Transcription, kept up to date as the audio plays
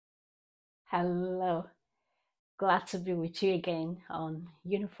Hello, glad to be with you again on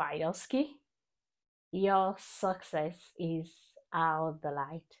Unified Oski. Your success is our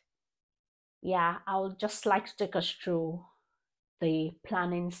delight. Yeah, I would just like to take us through the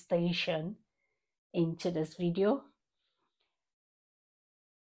planning station into this video.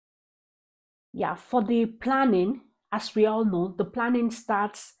 Yeah, for the planning, as we all know, the planning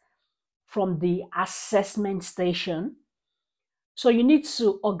starts from the assessment station. So you need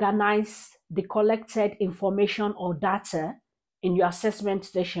to organize the collected information or data in your assessment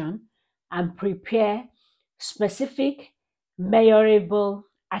station and prepare specific, measurable,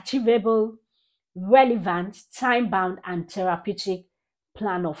 achievable, relevant, time-bound, and therapeutic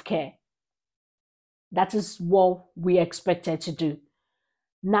plan of care. That is what we expected to do.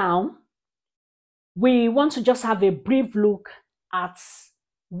 Now, we want to just have a brief look at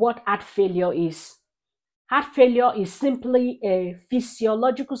what heart failure is. Heart failure is simply a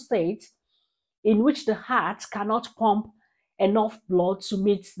physiological state in which the heart cannot pump enough blood to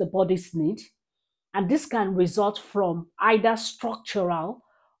meet the body's need. And this can result from either structural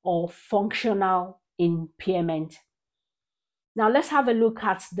or functional impairment. Now let's have a look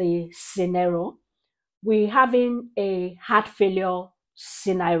at the scenario. We're having a heart failure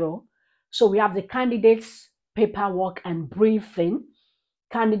scenario. So we have the candidate's paperwork and briefing.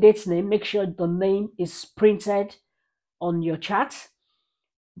 Candidate's name, make sure the name is printed on your chart.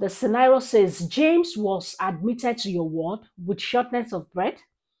 The scenario says James was admitted to your ward with shortness of breath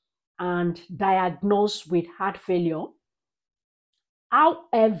and diagnosed with heart failure.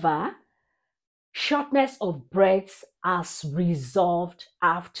 However, shortness of breath has resolved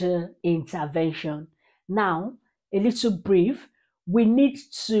after intervention. Now, a little brief, we need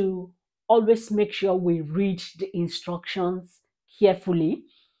to always make sure we read the instructions carefully.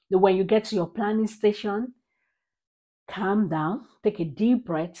 When you get to your planning station, calm down, take a deep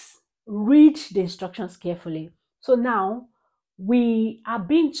breath, read the instructions carefully. So now we are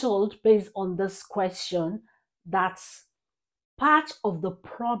being told based on this question that part of the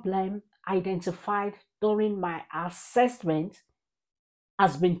problem identified during my assessment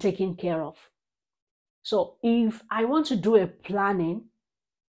has been taken care of. So if I want to do a planning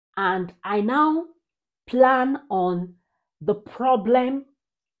and I now plan on the problem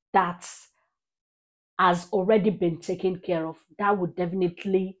that has already been taken care of, that would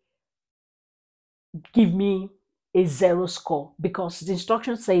definitely give me a 0 score because the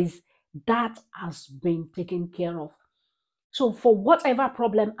instruction says that has been taken care of. So for whatever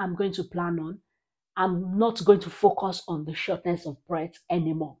problem I'm going to plan on, I'm not going to focus on the shortness of breath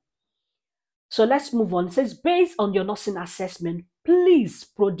anymore. So let's move on. It says, based on your nursing assessment, please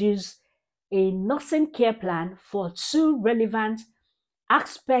produce a nursing care plan for 2 relevant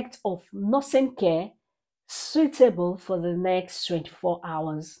aspects of nursing care suitable for the next 24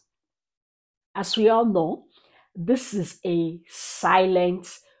 hours. As we all know, this is a silent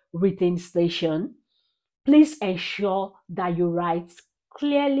written station. Please ensure that you write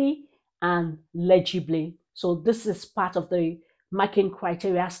clearly and legibly. So this is part of the marking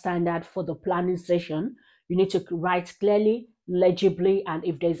criteria standard for the planning session. You need to write clearly, legibly, and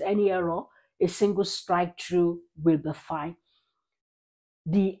if there's any error, a single strike through will be fine.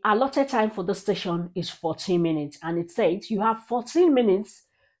 The allotted time for the station is 14 minutes, and it says you have 14 minutes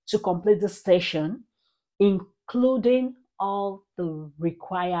to complete the station, including all the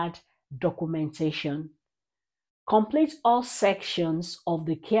required documentation. Complete all sections of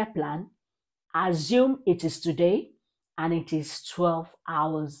the care plan. Assume it is today and it is 12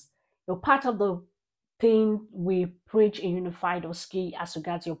 hours. Part of the thing we preach in Unified Oski as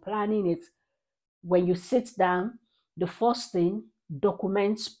regards your planning is when you sit down, the first thing,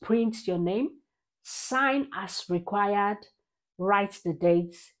 documents, print your name, sign as required, write the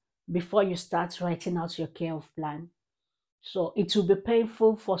dates before you start writing out your care of plan. So it will be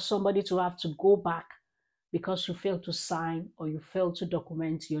painful for somebody to have to go back because you failed to sign or you failed to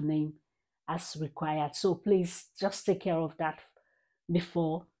document your name as required. So please just take care of that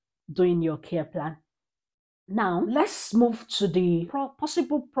before doing your care plan. Now, let's move to the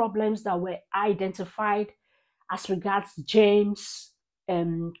possible problems that were identified as regards James'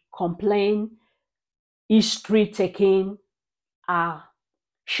 complaint, history taking,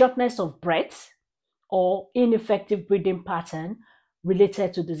 shortness of breath, or ineffective breathing pattern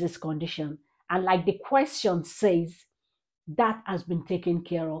related to disease condition. And like the question says, that has been taken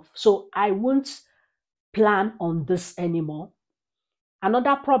care of. So I won't plan on this anymore.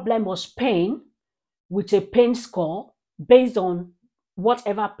 Another problem was pain with a pain score based on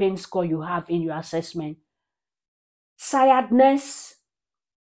whatever pain score you have in your assessment. Tiredness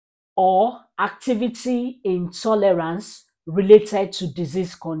or activity intolerance related to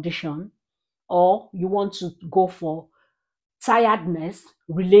disease condition. or you want to go for tiredness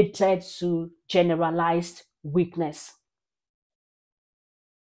related to generalized weakness.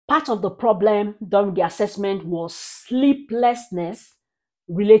 Part of the problem during the assessment was sleeplessness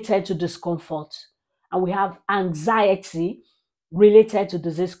related to discomfort. And we have anxiety related to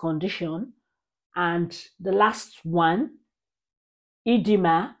disease condition. And the last one,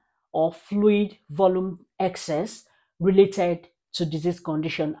 edema or fluid volume excess related to disease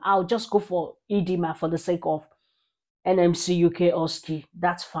condition. I'll just go for edema for the sake of NMC UK OSCE.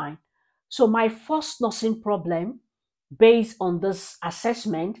 That's fine. So my first nursing problem based on this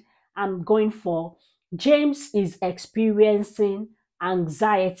assessment, I'm going for James is experiencing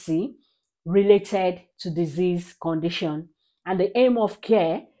anxiety related to disease condition. And the aim of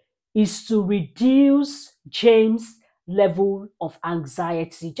care is to reduce James' level of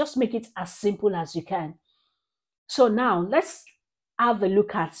anxiety. Just make it as simple as you can. So now let's have a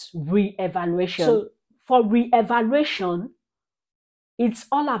look at re-evaluation. So for re-evaluation, it's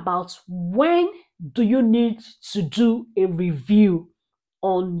all about when do you need to do a review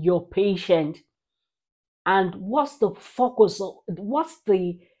on your patient, and what's the focus of what's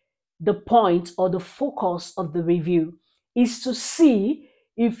the point or the focus of the review is to see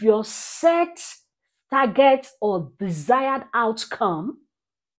if your set target or desired outcome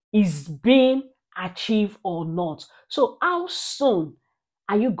is being achieved or not. So how soon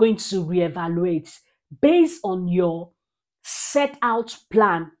are you going to reevaluate based on your set out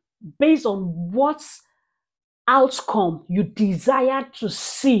plan, based on what outcome you desire to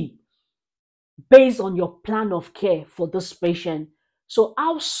see based on your plan of care for this patient? So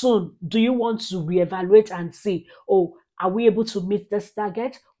how soon do you want to reevaluate and see, oh, are we able to meet this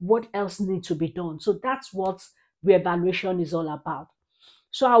target? What else needs to be done? So that's what reevaluation is all about.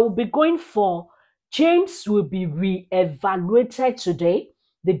 So I will be going for James will be re-evaluated today,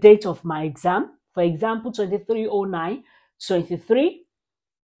 the date of my exam. For example, 2309-23,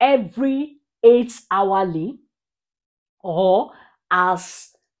 every 8 hourly, or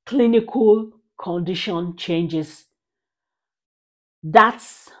as clinical condition changes.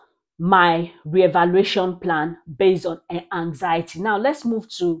 That's my re-evaluation plan based on anxiety. Now let's move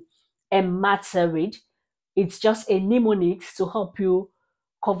to Allotted. It's just a mnemonic to help you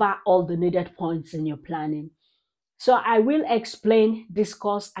cover all the needed points in your planning. So I will explain,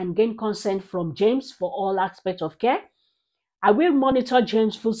 discuss, and gain consent from James for all aspects of care. I will monitor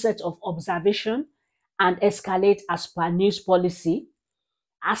James' full set of observation and escalate as per news policy.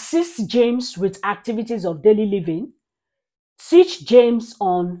 Assist James with activities of daily living. Teach James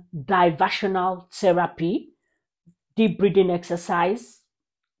on diversional therapy, deep breathing exercise.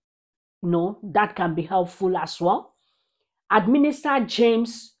 No, that can be helpful as well. Administer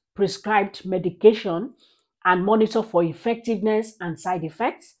James prescribed medication and monitor for effectiveness and side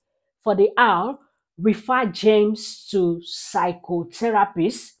effects. For the R, refer James to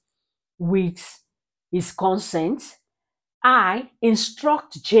psychotherapist with his consent. I,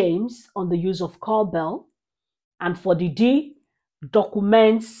 instruct James on the use of cowbell. And for the D,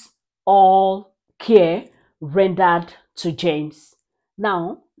 documents all care rendered to James.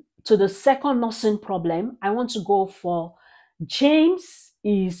 Now, to the second nursing problem, I want to go for James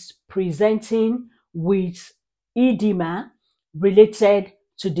is presenting with edema related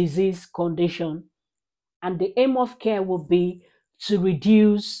to disease condition. And the aim of care will be to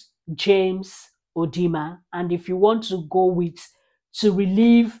reduce James' edema. And if you want to go with to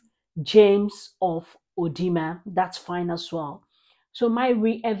relieve James of edema, that's fine as well. So my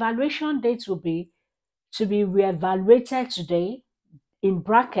re-evaluation date will be to be re-evaluated today, in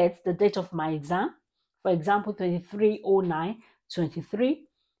brackets the date of my exam, for example 2309-23,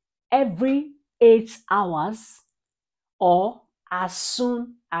 every 8 hours, or as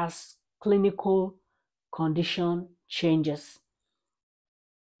soon as clinical condition changes.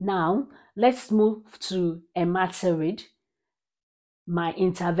 Now let's move to Allotted, my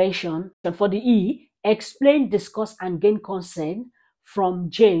intervention. For the E, explain, discuss, and gain consent from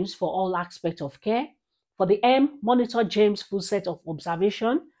James for all aspects of care. For the M, monitor James' full set of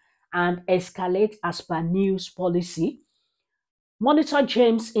observation and escalate as per news policy. Monitor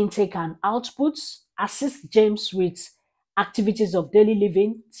James' intake and outputs. Assist James with activities of daily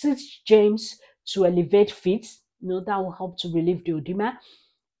living. Teach James to elevate feet. That will help to relieve the edema.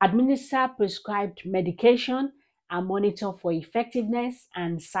 Administer prescribed medication and monitor for effectiveness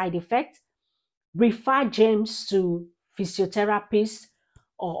and side effects. Refer James to physiotherapist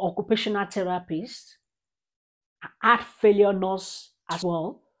or occupational therapist. Heart failure nurse as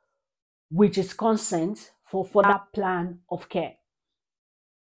well, which is consent for further plan of care.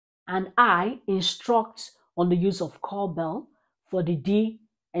 And I instruct on the use of cowbell for the D,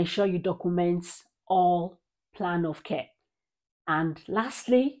 ensure you document all plan of care. And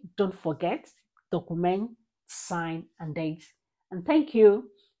lastly, don't forget, document, sign, and date. And thank you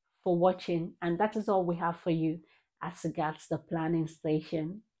for watching. And that is all we have for you as regards the planning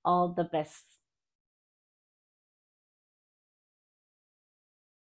station. All the best.